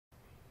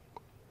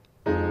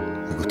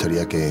Me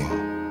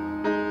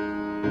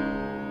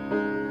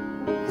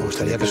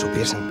gustaría que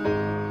supiesen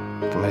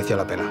que mereció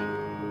la pena.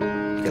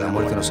 Y que la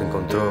muerte nos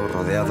encontró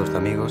rodeados de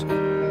amigos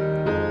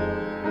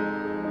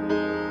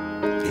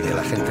y de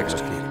la gente que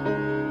nos quiere.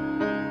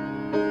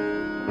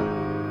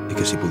 Y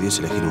que si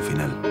pudiese elegir un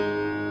final,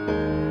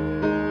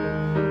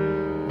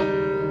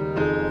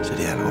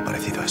 sería algo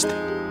parecido a este.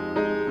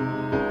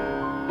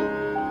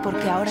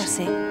 Porque ahora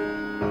sé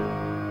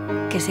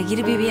que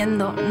seguir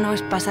viviendo no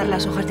es pasar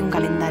las hojas de un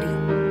calendario,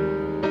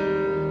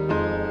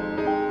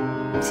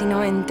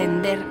 sino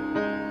entender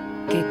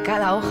que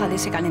cada hoja de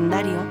ese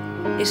calendario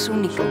es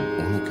única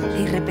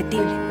e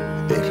irrepetible.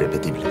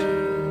 Irrepetibles.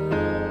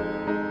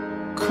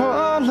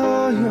 Call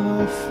all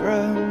your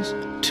friends,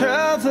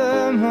 tell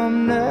them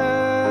I'm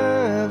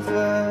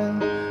never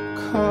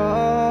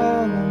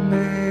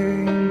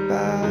coming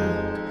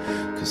back,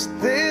 'cause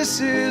this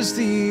is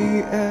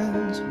the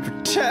end.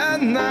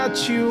 Pretend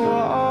that you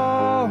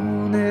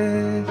want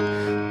it,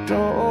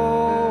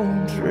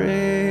 don't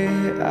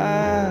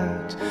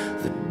react.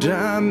 The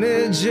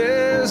damage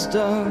is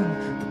done,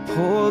 the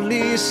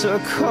police are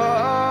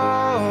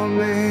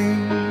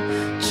coming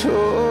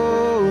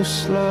too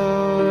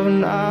slow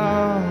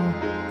now.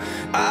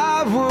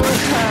 I would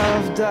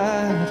have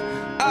died,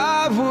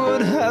 I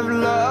would have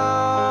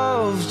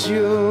loved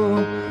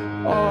you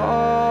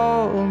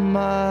all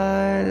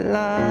my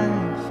life.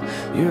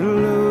 You're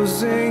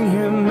losing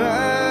your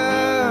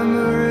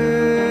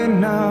memory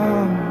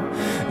now.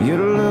 You're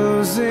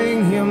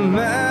losing your memory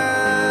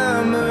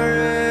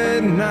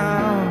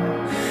now.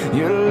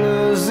 You're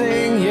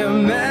losing your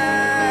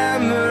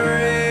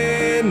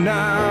memory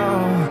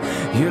now.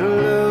 You're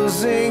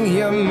losing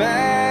your memory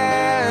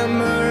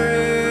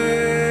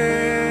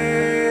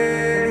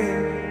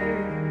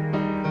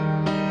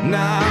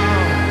now.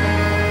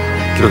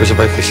 Quiero que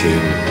sepáis que si me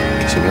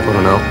he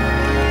coronado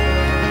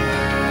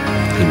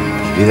en mi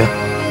vida,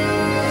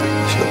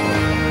 ha sido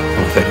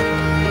por cero.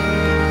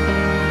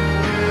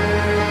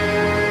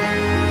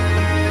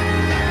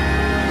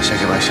 Sé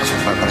que vais a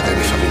formar parte de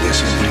mi familia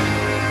siempre.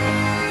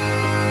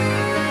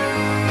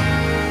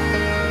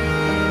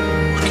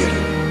 Os quiero.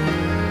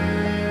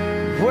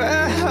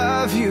 Where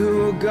have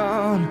you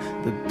gone?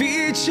 The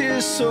beach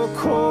is so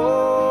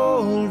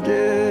cold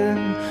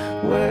in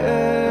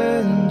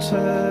winter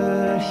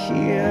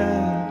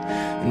here.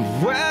 And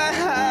where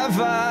have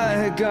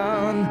I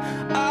gone?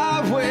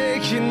 I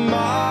wake in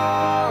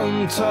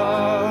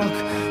Montauk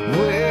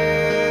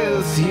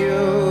with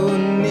you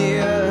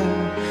near.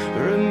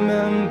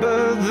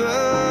 Remember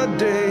the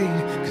day,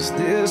 'cause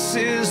this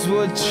is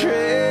what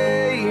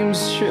dreams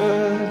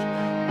should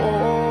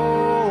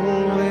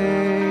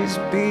always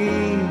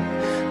be.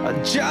 I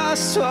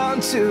just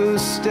want to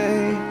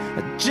stay,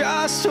 I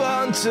just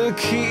want to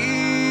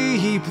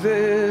keep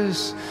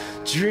this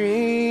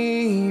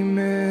dream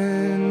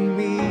in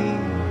me.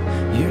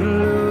 You're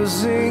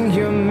losing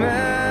your memory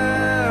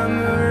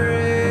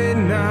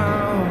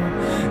now.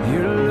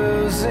 You're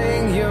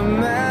losing your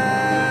memory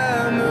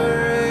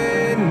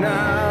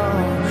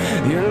now.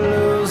 You're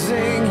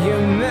losing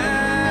your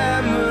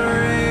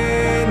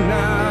memory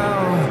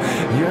now.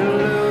 You're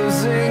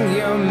losing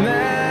your memory.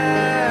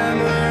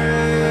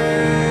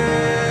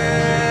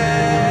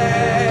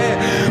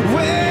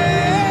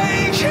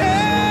 Wake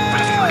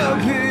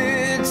up,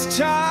 it's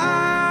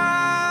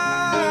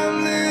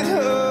time,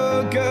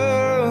 little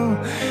girl.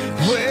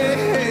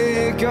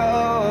 Wake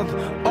up,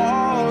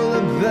 all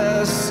the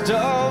best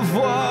of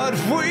what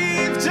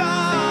we've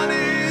done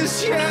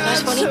is yet. Lo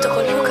más bonito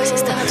con Lucas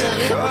estaba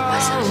todavía por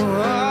pasar.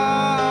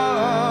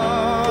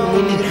 Por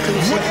muy negro que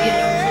ves el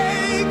cielo,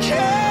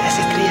 las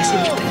estrellas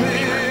siempre están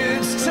arriba.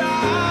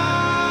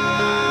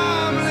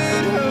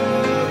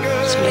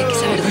 Solo hay que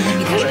saber dónde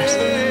mirarlas.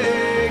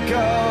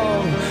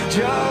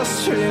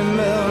 Just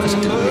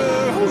remember.